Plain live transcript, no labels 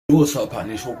What's up,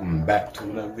 partners? Welcome back to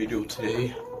another video.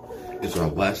 Today is our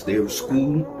last day of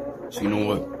school, so you know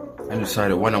what? I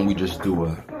decided, why don't we just do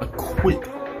a quick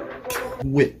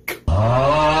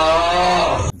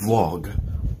vlog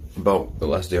about the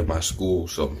last day of my school.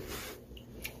 So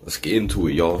let's get into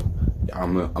it, y'all.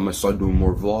 I'm gonna start doing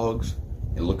more vlogs,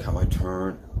 and look how I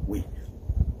turn. Wait,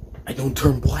 I don't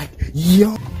turn black,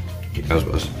 yo. I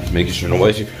was making sure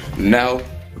nobody's here. Now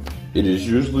it is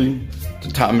usually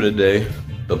the time of the day,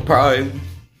 probably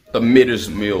the middest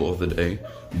meal of the day,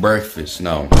 breakfast.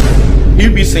 Now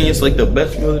you'd be saying it's like the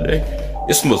best meal of the day.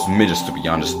 It's most middest, to be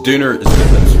honest. Dinner is the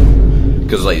best one,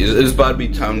 cause like it's about to be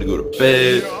time to go to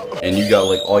bed, and you got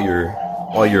like all your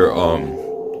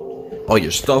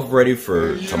stuff ready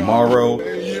for tomorrow,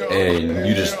 and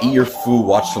you just eat your food,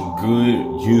 watch some good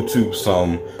YouTube,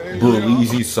 some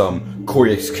Burleezy, some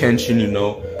Corey X Kenshin, you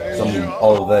know, some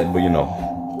all of that. But you know,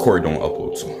 Corey don't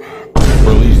upload, so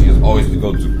Burleezy is always the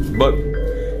go-to. But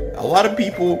a lot of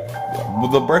people,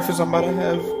 with the breakfast I'm about to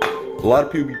have, a lot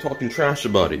of people be talking trash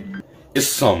about it. It's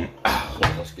some,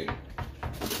 let's get it.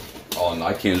 Oh no,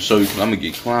 I can't show you because I'm gonna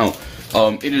get clowned.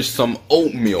 It is some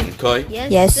oatmeal, okay?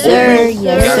 Yes, sir.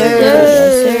 Yes,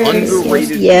 sir.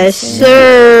 Underrated. Yes,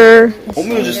 sir.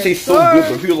 Oatmeal just tastes so good,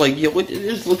 but people are like, yo, it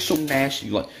just looks so nasty.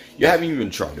 Like, you haven't even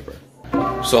tried it, bro.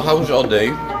 So how was y'all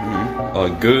day?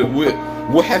 Good.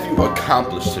 What have you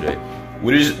accomplished today?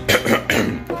 What is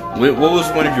what was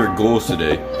one of your goals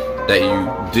today that you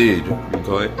did?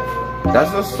 Okay,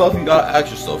 that's the stuff you gotta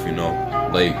ask yourself, you know,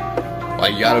 like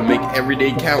you gotta make every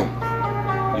day count,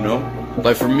 you know.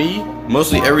 Like for me,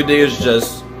 mostly every day is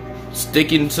just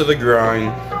sticking to the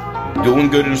grind, doing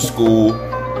good in school,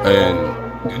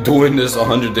 and doing this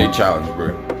 100-day challenge,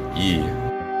 bro. Yeah.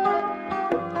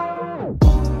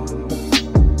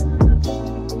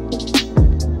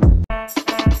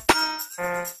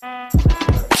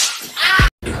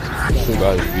 So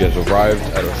guys, we have arrived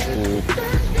at our school.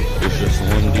 It's just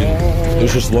London.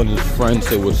 It's just London's friend.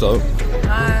 Say what's up.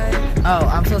 Hi. Oh,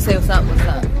 I'm supposed to say what's up, what's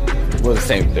up. Well, the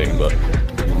same thing, but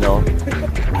you know,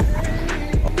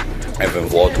 I haven't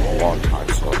vlogged in a long time,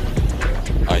 so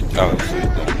I honestly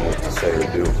don't know what to say or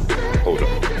do. Hold up.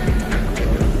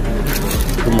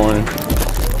 Good morning.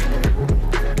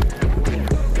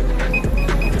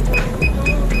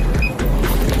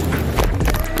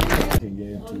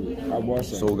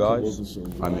 So guys,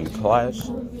 I'm in class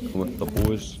with the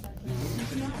boys.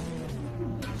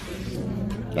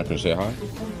 Not gonna say hi?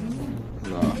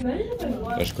 Nah.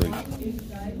 That's great.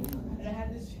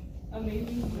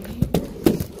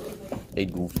 Hey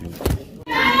Goofy.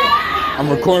 I'm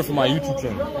recording for my YouTube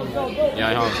channel.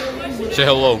 Yeah, say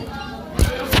hello.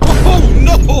 Oh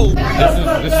no!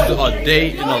 This is a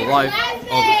day in the life of.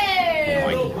 Oh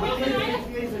my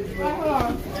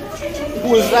God. Who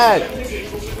is that?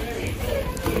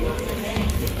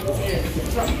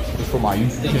 For my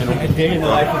YouTube channel. A day in the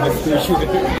life of a school shooter.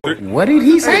 What did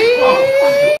he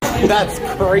say? That's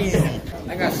crazy.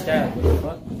 I got stabbed.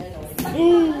 What?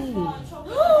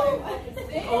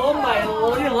 Oh my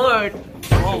lord.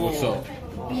 Oh, what's up?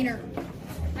 Beaner.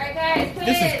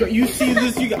 This is great. You see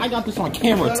this? I got this on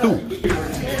camera too.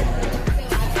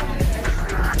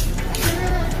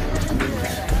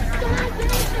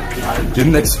 Get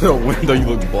next to the window. You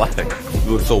look black.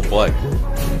 You look so black.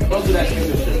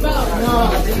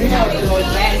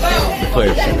 Play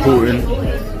some TOON.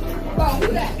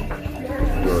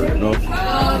 No. Let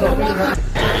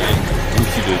me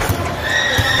see this.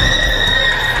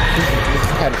 This is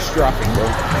catastrophic, bro.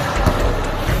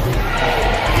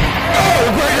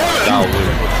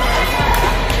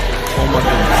 Oh my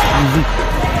goodness.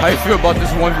 How you feel about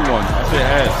this 1v1? I said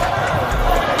ass.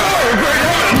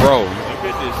 Bro. Look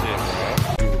at this shit,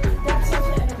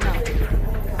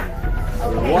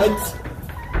 bro. What?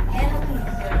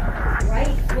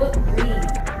 Right foot green.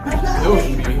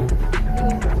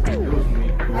 It was me.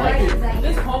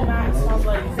 This whole bag smells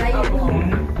like alcohol.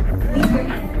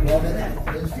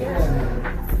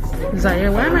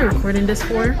 Zaire, why am I recording this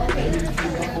for?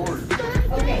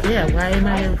 Yeah, why am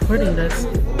I recording this?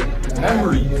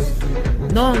 Memories.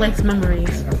 No one likes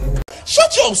memories.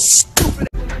 Shut your stupid.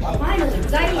 Finally,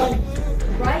 Zaire.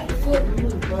 Right foot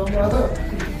blue.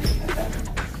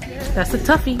 That's a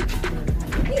toughie.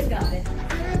 He's got it.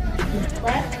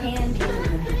 Left hand blue.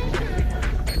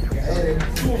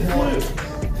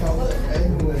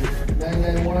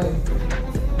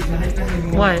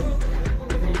 What?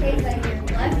 Okay, Zaire.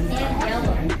 Left hand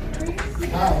yellow.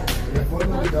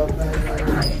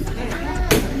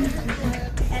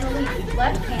 And Elise,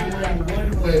 left hand yellow.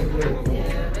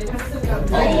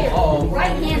 Zaire,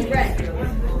 right hand red.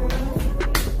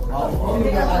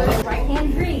 Right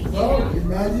hand green.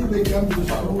 Imagine they come to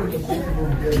school and the people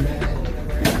get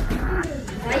mad.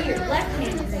 Zaire, left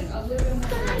hand green.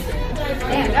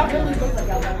 Damn, that really looks like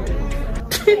y'all got rid of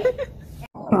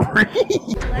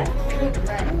Left foot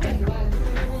red.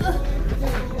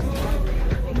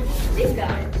 She's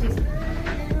got it.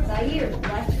 Zaire,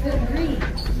 left foot green.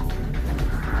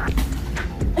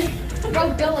 Bro,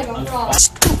 built like a frog.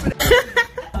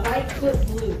 Right foot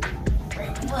blue.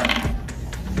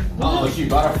 Oh, she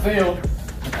about to fail.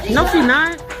 No, she's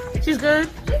not. She's good.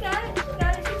 She got it. She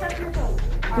got it. She touched her toe.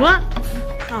 What?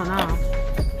 Oh no.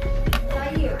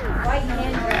 Zaire, right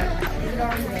hand red. Is it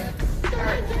already red?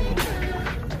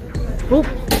 Oop.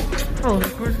 Oh,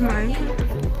 where's mine?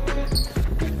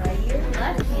 Zaire,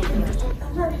 left hand.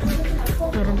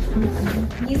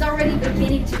 He's already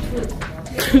beginning to twist.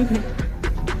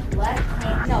 Left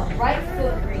hand, no, right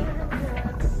foot green.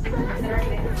 Is it already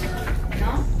there?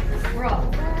 No? Bro,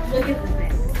 look at this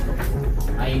man.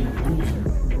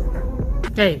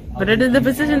 Hey, but it is the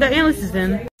position that Alice is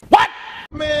in.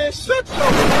 Man, shut your...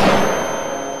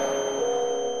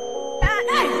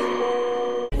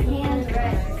 Hand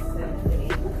red.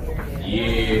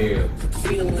 Yeah.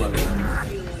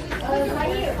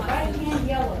 Zaire, right hand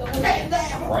yellow.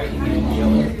 Right hand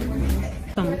yellow.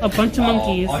 A bunch of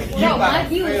monkeys. Bro, my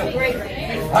view is great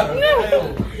right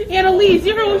No! Annalise,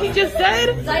 you heard what he just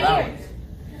said? now. Zaire,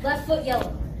 left foot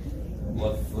yellow.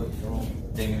 Left foot,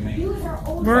 dang me.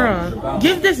 Bruh,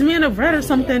 give this man a red or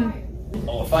something.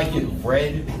 Oh, if I get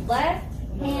red, Left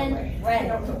hand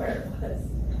red.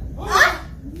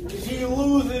 she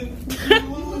losing. She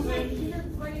losing.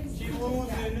 She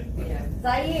losing.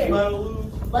 Zaire,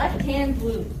 left hand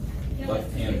blue.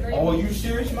 Left hand. Oh, you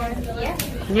serious, Mike? Yeah.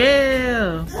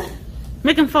 Yeah.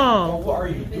 Make him Oh, fall. what are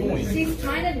you doing? She's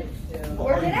trying to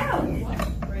work it out.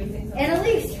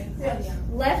 Annalise,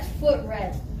 left foot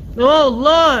red. Oh,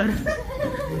 Lord.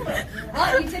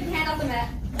 Oh, you took your hand off the mat.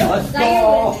 Let's Zaire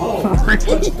go. wins.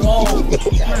 Let's go.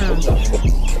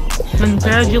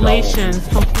 Congratulations.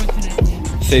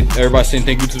 Say, everybody saying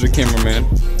thank you to the cameraman.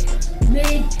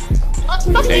 Mid.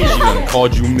 Hey, she done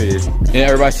called you mid. And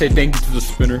everybody say thank you to the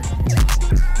spinner.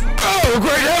 Oh,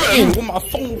 great heavens! With my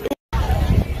phone.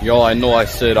 Y'all, I know I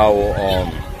said I will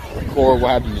record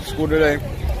what happened in school today.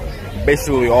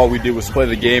 Basically, all we did was play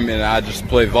the game, and I just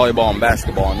played volleyball and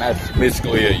basketball, and that's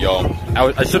basically it, y'all.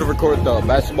 I should have recorded the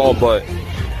basketball, but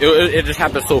it just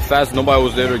happened so fast. Nobody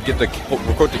was there to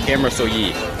record the camera, so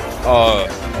yeah.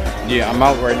 Yeah, I'm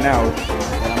out right now,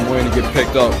 and I'm waiting to get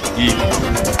picked up.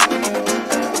 Yeah.